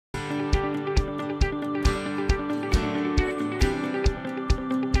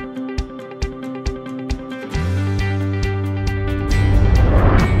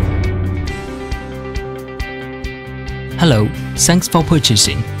Hello, thanks for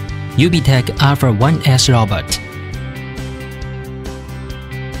purchasing UBTECH Alpha 1S robot.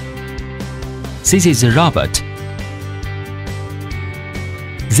 This is a robot.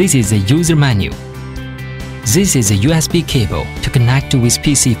 This is a user manual. This is a USB cable to connect with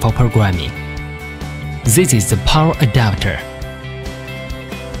PC for programming. This is the power adapter.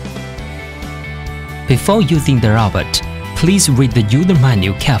 Before using the robot, please read the user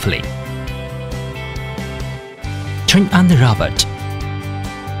manual carefully. Turn on the robot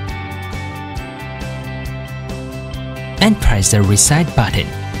and press the reset button.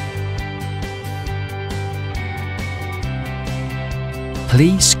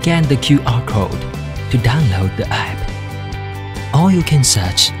 Please scan the QR code to download the app. Or you can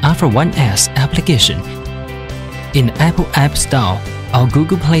search Alpha 1S application in Apple App Store or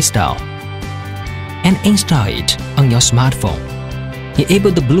Google Play Store and install it on your smartphone.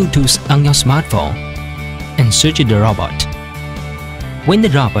 Enable the Bluetooth on your smartphone and search the robot. When the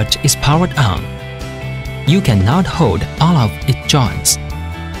robot is powered on, you cannot hold all of its joints.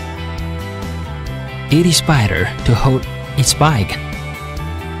 It is better to hold its bike.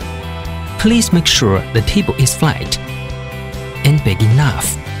 Please make sure the table is flat and big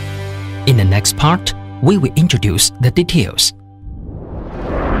enough. In the next part, we will introduce the details.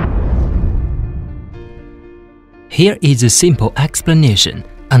 Here is a simple explanation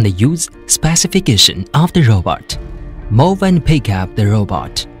on the use specification of the robot. Move and pick up the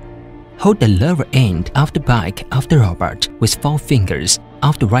robot. Hold the lower end of the back of the robot with 4 fingers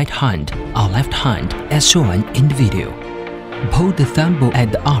of the right hand or left hand as shown in the video. Pull the thumb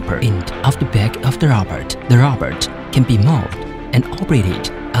at the upper end of the back of the robot. The robot can be moved and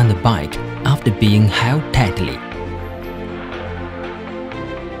operated on the bike after being held tightly.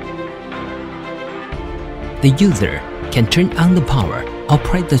 The user can turn on the power or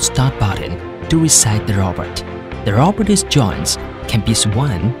press the start button to reset the robot. The robot's joints can be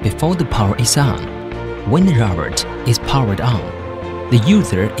swung before the power is on. When the robot is powered on, the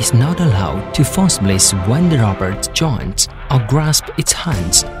user is not allowed to forcibly swing the robot's joints or grasp its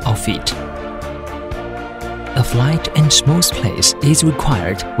hands or feet. A flat and smooth place is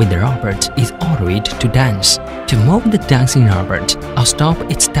required when the robot is ordered to dance. To move the dancing robot or stop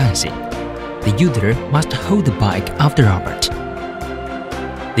its dancing, the user must hold the bike of the robot.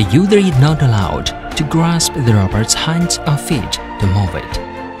 The user is not allowed to grasp the robot's hands or feet to move it.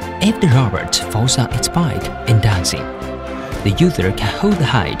 If the robot falls on its bike in dancing, the user can hold the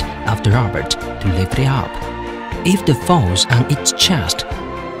head of the robot to lift it up. If it falls on its chest,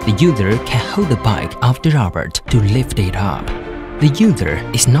 the user can hold the bike of the robot to lift it up. The user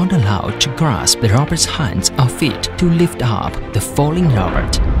is not allowed to grasp the robot's hands or feet to lift up the falling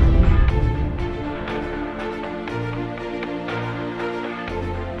robot.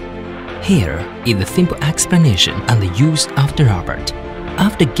 Here is a simple explanation on the use of the robot.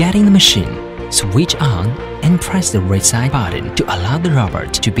 After getting the machine, switch on and press the reset button to allow the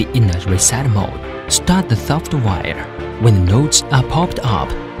robot to be in a reset mode. Start the software. When the notes are popped up,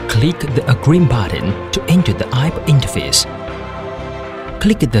 click the green button to enter the app interface.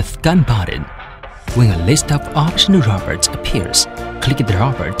 Click the scan button. When a list of optional robots appears, click the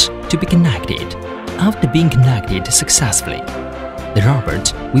robot to be connected. After being connected successfully, the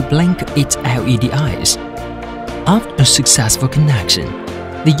robot will blink its LED eyes. After a successful connection,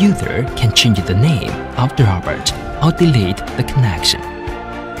 the user can change the name of the robot or delete the connection.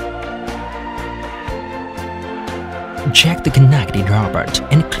 Check the connected robot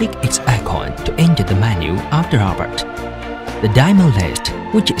and click its icon to enter the menu of the robot. The demo list,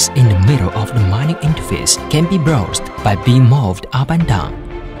 which is in the middle of the menu interface, can be browsed by being moved up and down.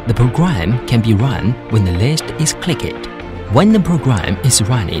 The program can be run when the list is clicked. When the program is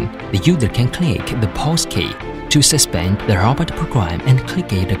running, the user can click the pause key to suspend the robot program and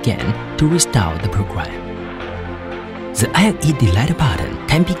click it again to restart the program. The LED light button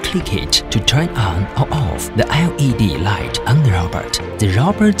can be clicked to turn on or off the LED light on the robot. The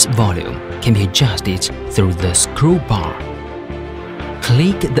robot's volume can be adjusted through the scroll bar.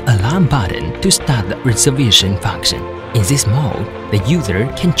 Click the alarm button to start the reservation function. In this mode, the user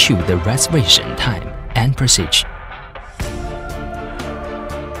can choose the reservation time and procedure.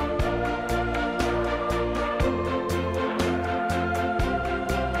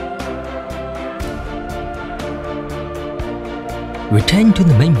 Return to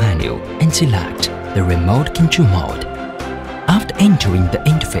the main menu and select the remote control mode. After entering the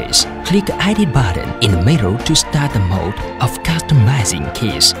interface, click the Edit button in the middle to start the mode of customizing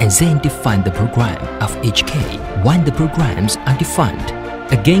keys and then define the program of each key. When the programs are defined,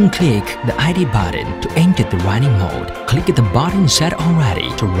 Again, click the ID button to enter the running mode. Click the button Set Already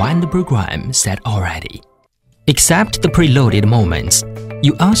to run the program Set Already. Except the preloaded moments,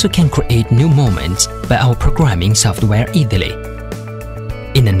 you also can create new moments by our programming software easily.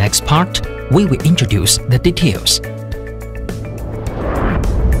 In the next part, we will introduce the details.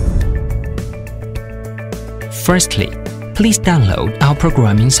 Firstly, please download our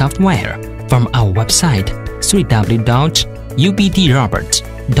programming software from our website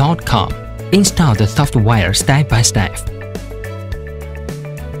www.ubtrobot.com. Install the software step by step.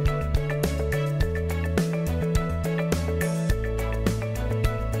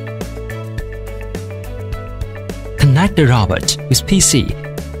 Connect the robot with PC.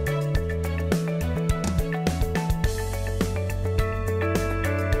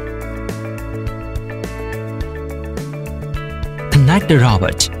 Connect the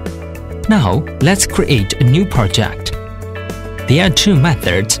robot. Now, let's create a new project. There are two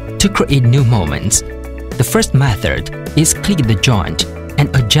methods to create new moments. The first method is click the joint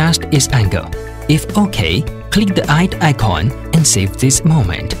and adjust its angle. If OK, click the eye icon and save this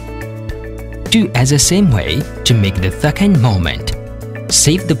moment. Do as the same way to make the second moment.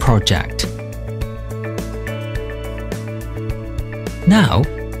 Save the project. Now,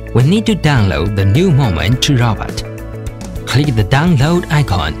 we need to download the new moment to robot. Click the download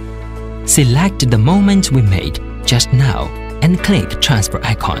icon. Select the moment we made just now and click transfer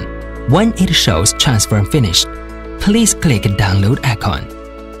icon. When it shows transfer finished, please click download icon.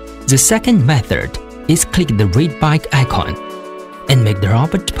 The second method is click the read bike icon and make the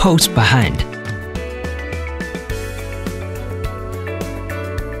robot pose behind.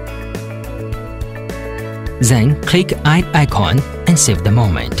 Then click eye icon and save the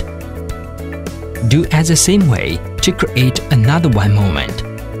moment. Do as the same way to create another one moment.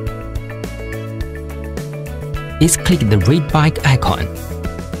 Is click the read bike icon.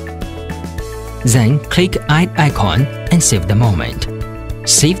 Then click eye icon and save the moment.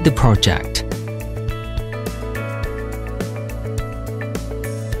 Save the project.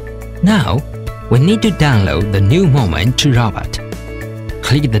 Now, we need to download the new moment to robot.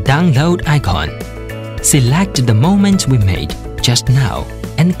 Click the download icon. Select the moment we made just now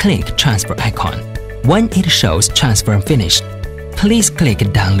and click transfer icon. When it shows transfer finished, please click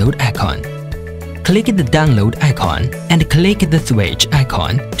download icon. Click the download icon and click the switch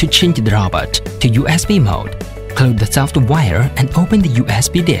icon to change the robot to USB mode. Close the software and open the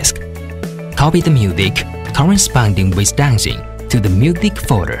USB disk. Copy the music corresponding with dancing to the music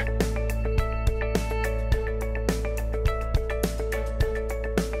folder.